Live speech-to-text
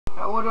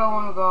Now where do I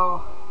want to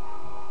go?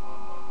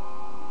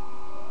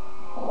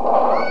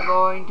 I'm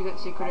going to get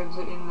secret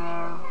exit in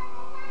there.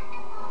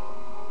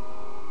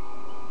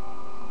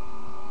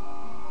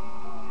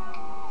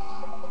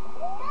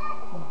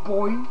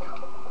 Boink.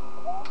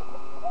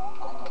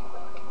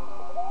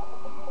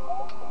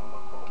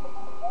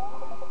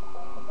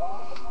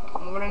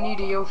 I'm gonna need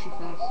a Yoshi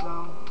for this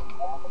though.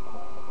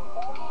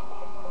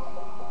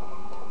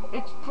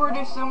 It's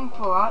pretty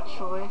simple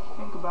actually, if you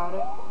think about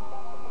it.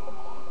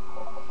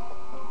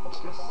 It's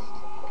just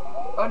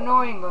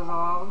annoying as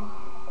all.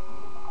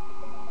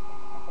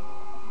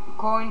 The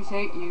coins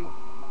hate you.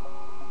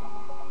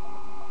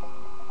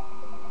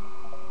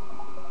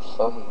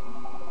 So he.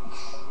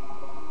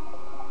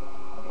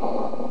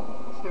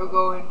 Still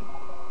going.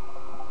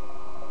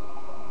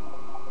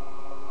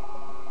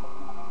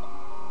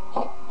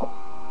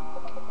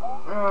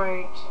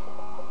 Right.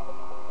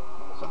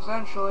 So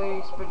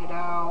essentially, spit it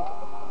out.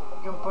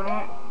 Jump on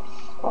it.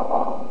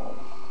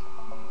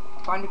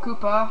 Find a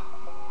Koopa.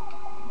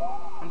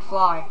 And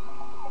fly.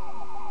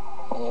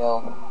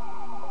 Hell.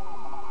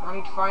 I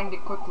need to find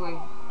it quickly.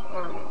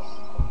 There it is.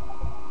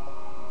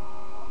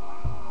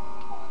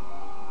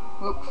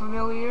 Look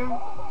familiar?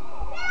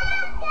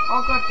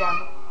 Oh god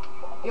damn it.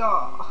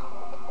 Yeah.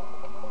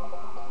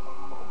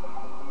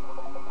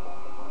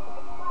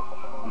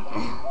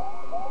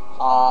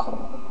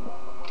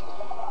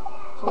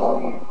 It's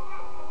over here.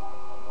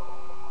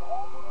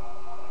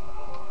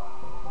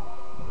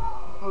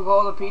 We got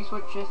all the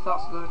P-switches,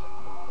 that's good.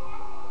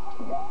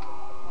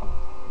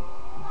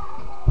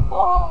 I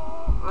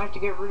have to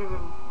get rid of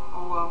him.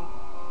 Oh well.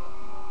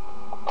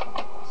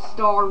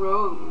 Star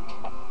Road.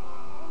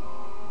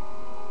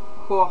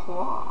 Hua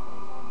hua.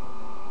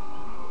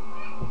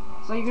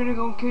 So you're gonna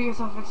go and kill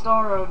yourself in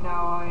Star Road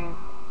now, are you?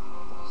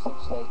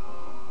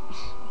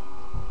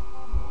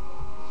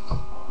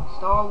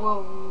 Star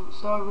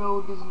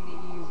Road isn't the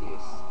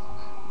easiest.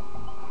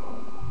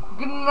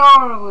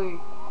 Gnarly!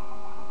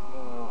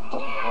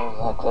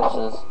 Like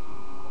glitches.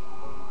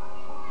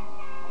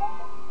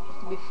 Just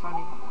to be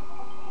funny.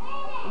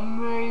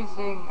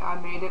 Amazing! I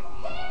made it.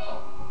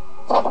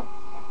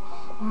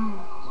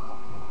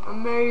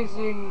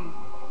 Amazing!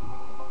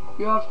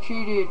 You have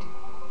cheated.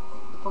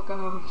 Get the fuck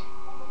out.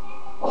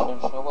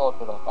 Shouldn't will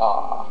be like,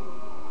 ah.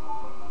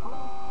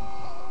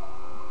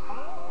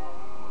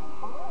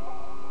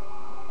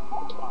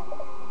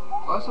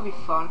 Oh, this will be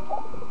fun.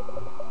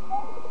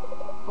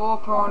 4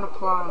 piranha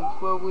plans.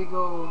 Where we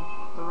go?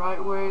 The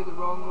right way, the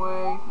wrong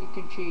way. You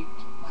can cheat.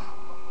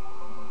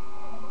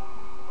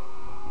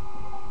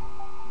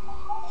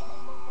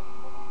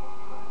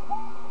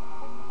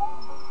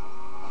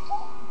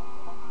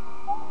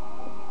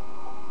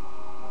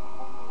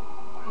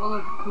 Well,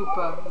 look,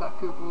 Koopa. That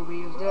Koopa will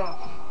be his death.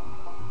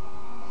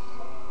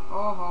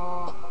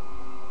 Oh.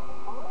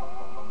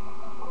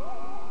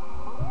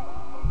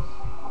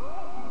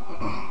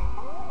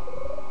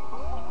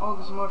 Oh,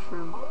 there's a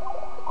mushroom.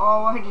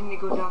 Oh, why didn't he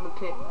go down the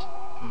pit?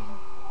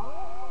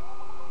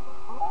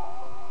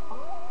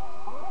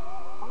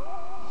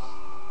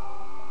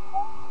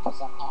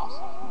 That's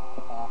awesome.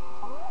 Yeah.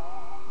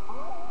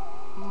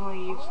 Oh,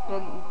 you've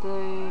spent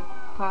the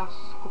past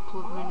couple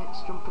of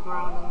minutes jumping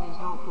around in these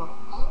note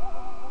blocks.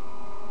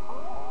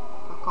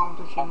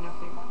 Accomplishing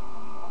nothing.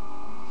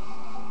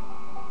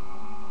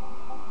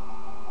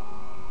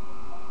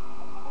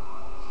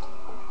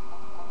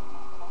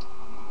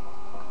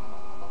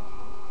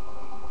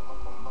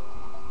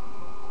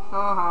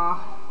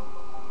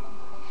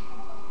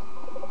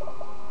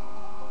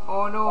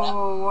 Oh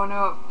no, 1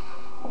 up.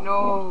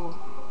 No.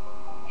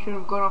 Should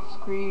have gone off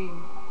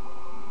screen.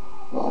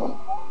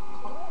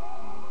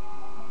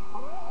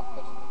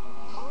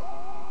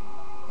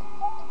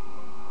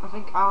 I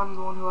think I'm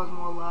the one who has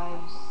more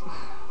lives.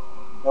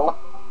 Nope.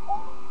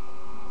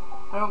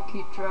 I don't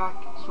keep track,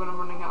 so when I'm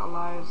running out of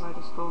lives I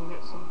just go and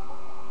get some.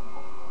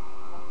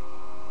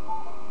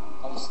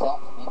 Are you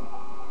stopping me?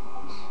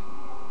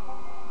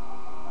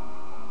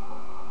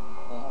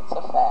 Yeah, it's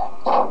a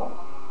fact.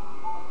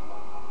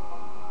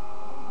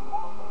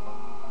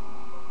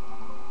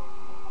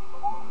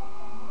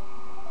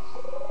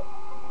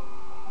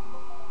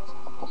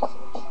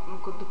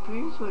 I've got the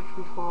P-switch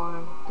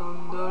before. Dun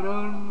dun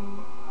dun.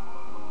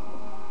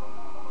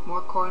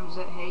 More coins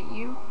that hate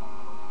you.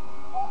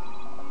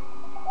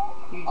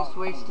 You just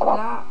wasted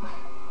that.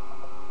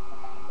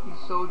 You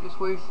so just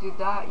wasted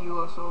that. You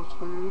are so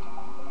screwed.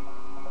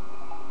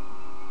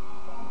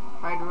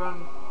 I'd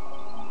run.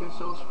 You're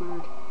so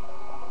screwed.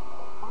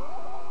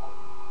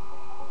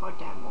 Oh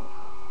damn it.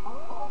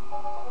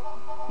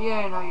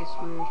 Yeah, now you're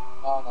screwed.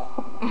 Oh no.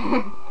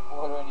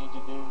 What do I need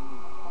to do?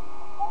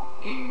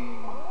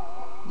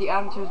 The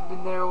answer's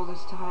been there all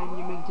this time.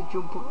 You meant to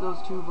jump up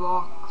those 2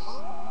 blocks.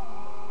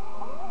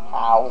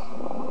 How?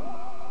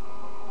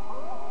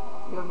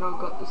 You have not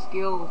got the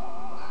skill.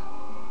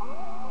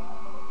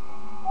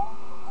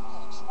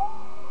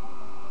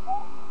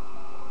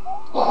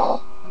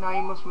 Now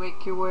you must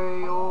make your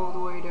way all the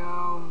way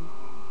down.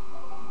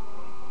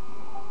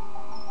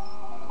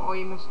 Oh Oh,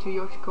 you missed 2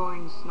 Yoshi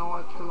coins. No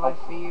extra life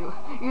for you.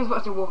 You're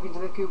about to walk into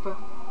the Koopa.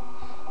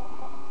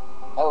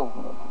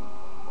 Oh.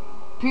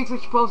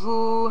 P-switch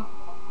puzzle.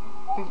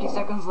 50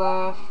 seconds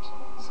left.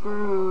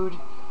 Screwed.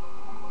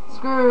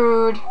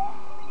 Screwed.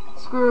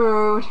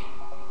 Screwed.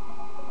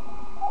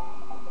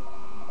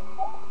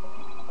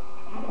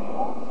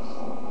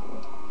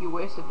 You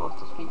wasted both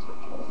those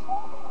P-switches.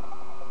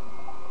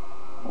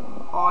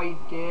 Oh, you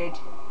did.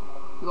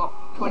 You got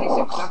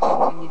 26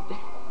 seconds and you did.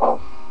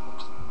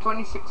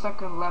 26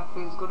 seconds left,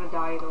 he's gonna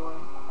die either way.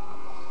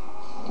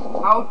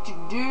 How to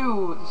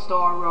do the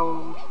Star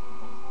Road.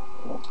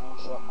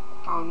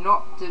 How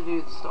not to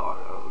do the Star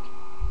Road.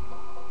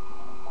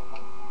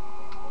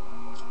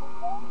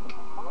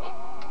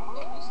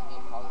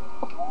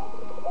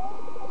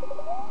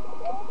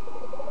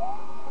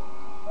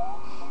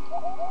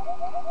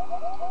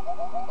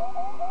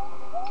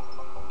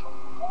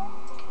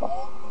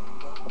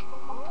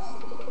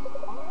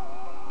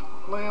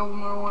 Way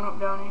over one up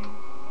down here.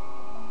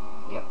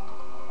 Yep.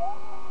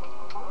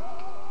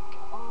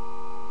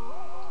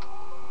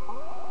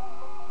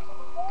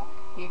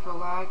 Here for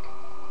lag.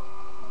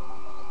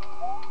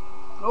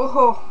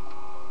 Oh!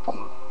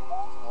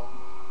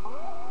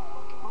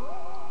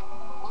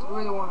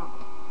 Screw the one up.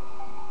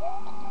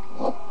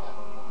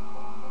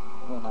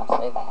 Do not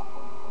say that.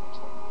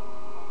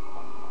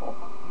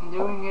 I'm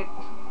doing it.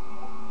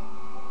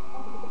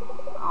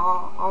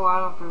 All I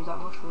know is that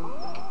mushroom up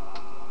there.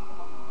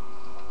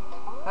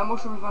 That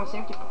mushroom is my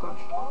safety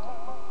precaution.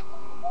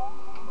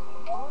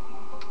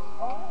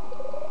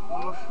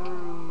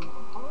 Mushroom.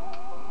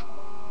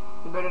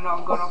 You better not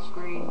have gone off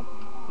screen.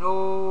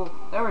 No,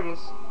 there it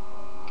is.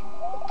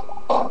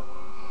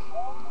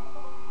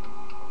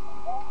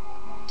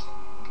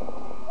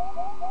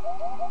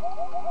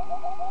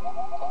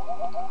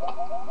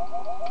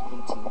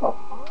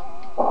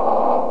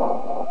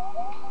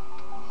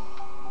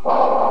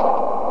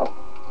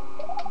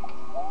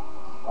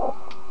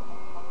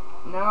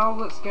 Now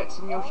let's get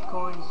some Yoshi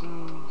coins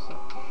and such.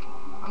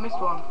 I missed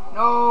one.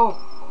 No!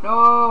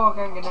 No! I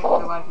can't get next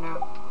to life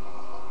now.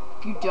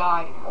 You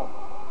died.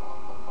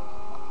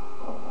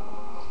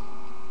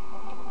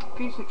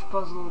 P-switch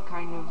puzzle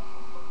kind of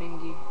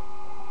thingy.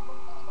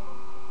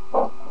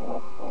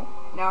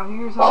 Now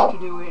here's how to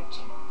do it.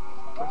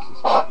 Press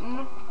this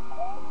button.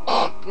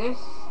 Like this.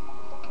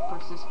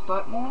 Press this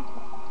button.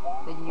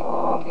 Then you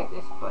go and get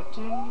this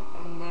button.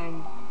 And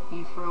then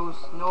he throws...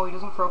 No, he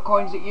doesn't throw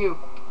coins at you.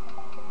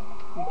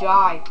 You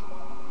die.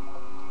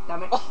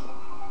 Damn it.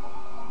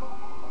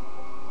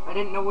 I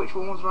didn't know which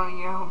one was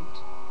running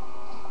out.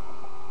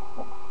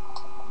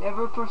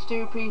 Never press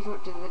 2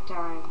 P-switches at a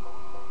time.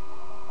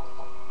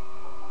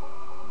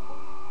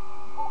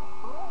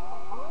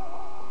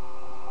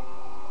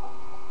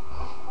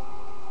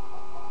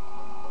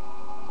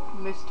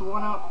 Missed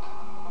one up.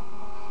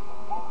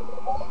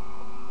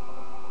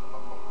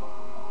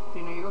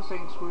 You know, you're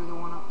saying screw the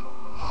one up.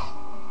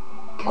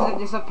 Because it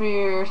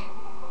disappeared.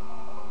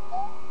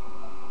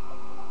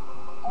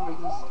 From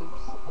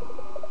existence.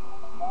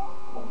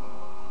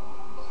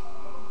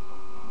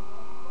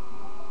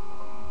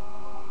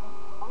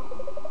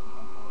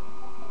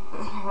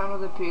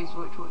 Another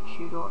P-switch which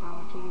you don't know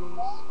how to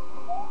use.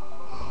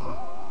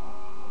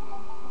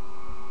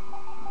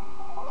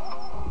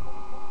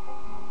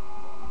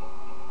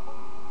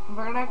 In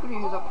fact, I could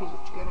use that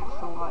P-switch to get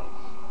extra life.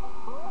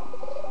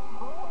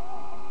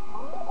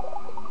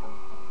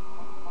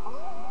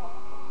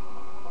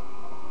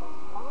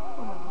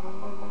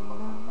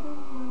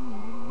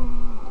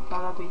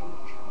 Bad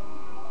P-switch.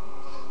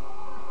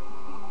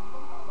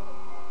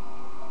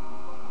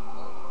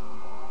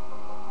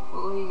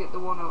 Will he get the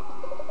one up?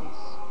 Yes.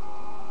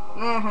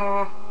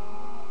 Nah.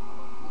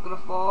 It's gonna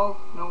fall.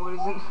 No, it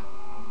isn't.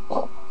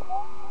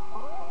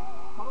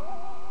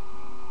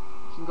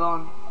 It's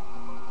gone.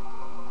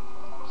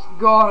 It's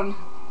gone.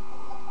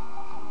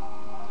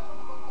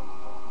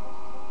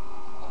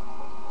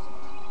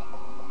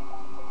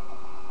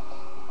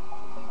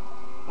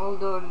 Well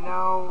done.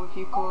 Now, if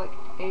you collect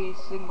a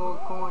single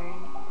coin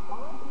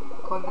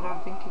that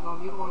I'm thinking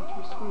of, you're going to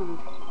be screwed.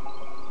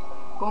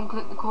 Go and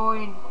collect the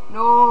coin.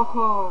 No.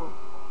 Oh.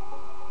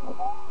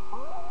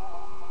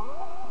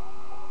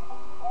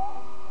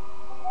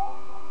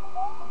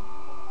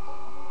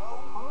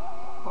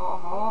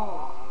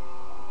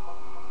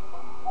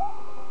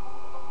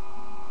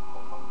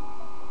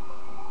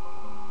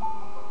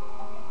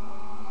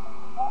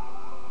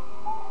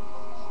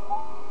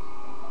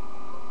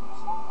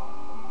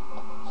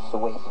 Just to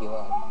wake you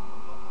up.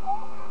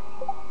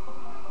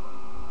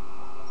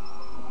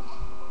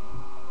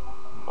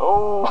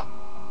 Oh!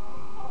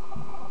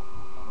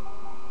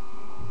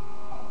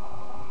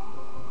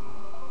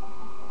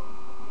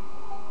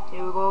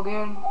 Here we go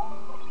again.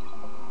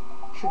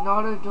 Should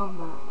not have done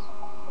that.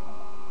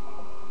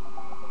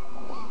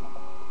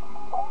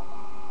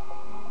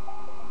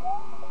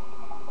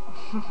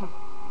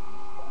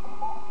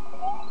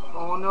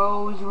 Oh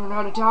no, he's running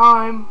out of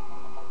time.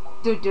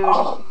 Dude. Wait, I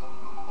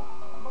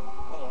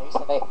used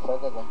to make it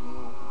further than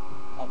you.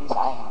 At least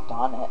I hopped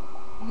on it.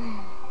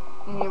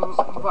 Yeah,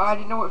 but I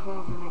didn't know which one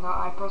was running out.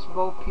 I pressed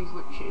both P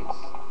switches.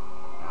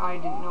 I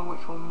didn't know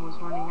which one was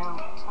running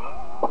out.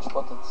 Which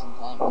both at the same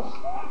time?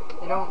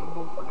 They don't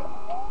both run out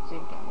at the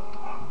same time.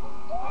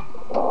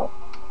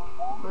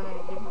 Running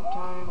at different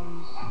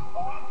times.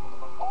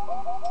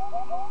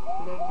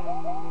 Dun,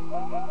 dun, dun,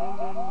 dun, dun, dun,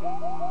 dun,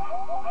 dun.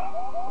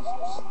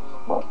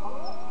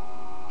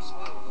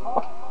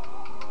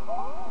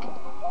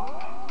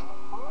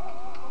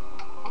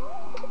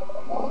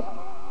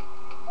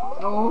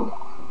 Oh!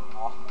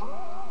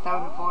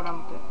 Time to fall down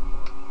the pit.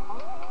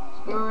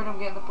 Screw it, I'm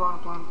getting the piranha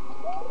plant.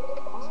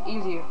 It's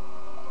easier.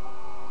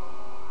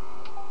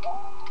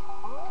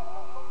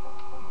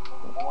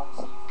 Once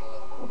you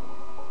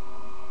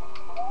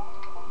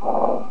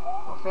fail.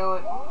 I'll fail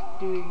at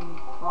doing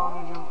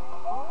piranha jump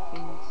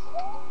things.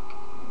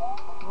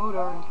 Oh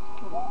darn.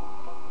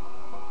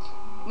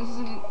 This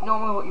isn't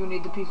normally what you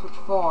need the P-switch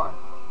for.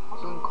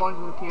 So the coins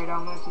will appear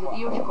down there to get the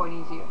Yoshi coin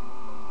easier.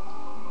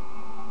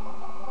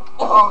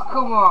 Oh,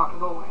 come on,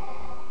 go away.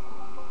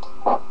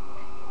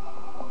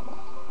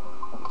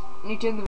 Need to end the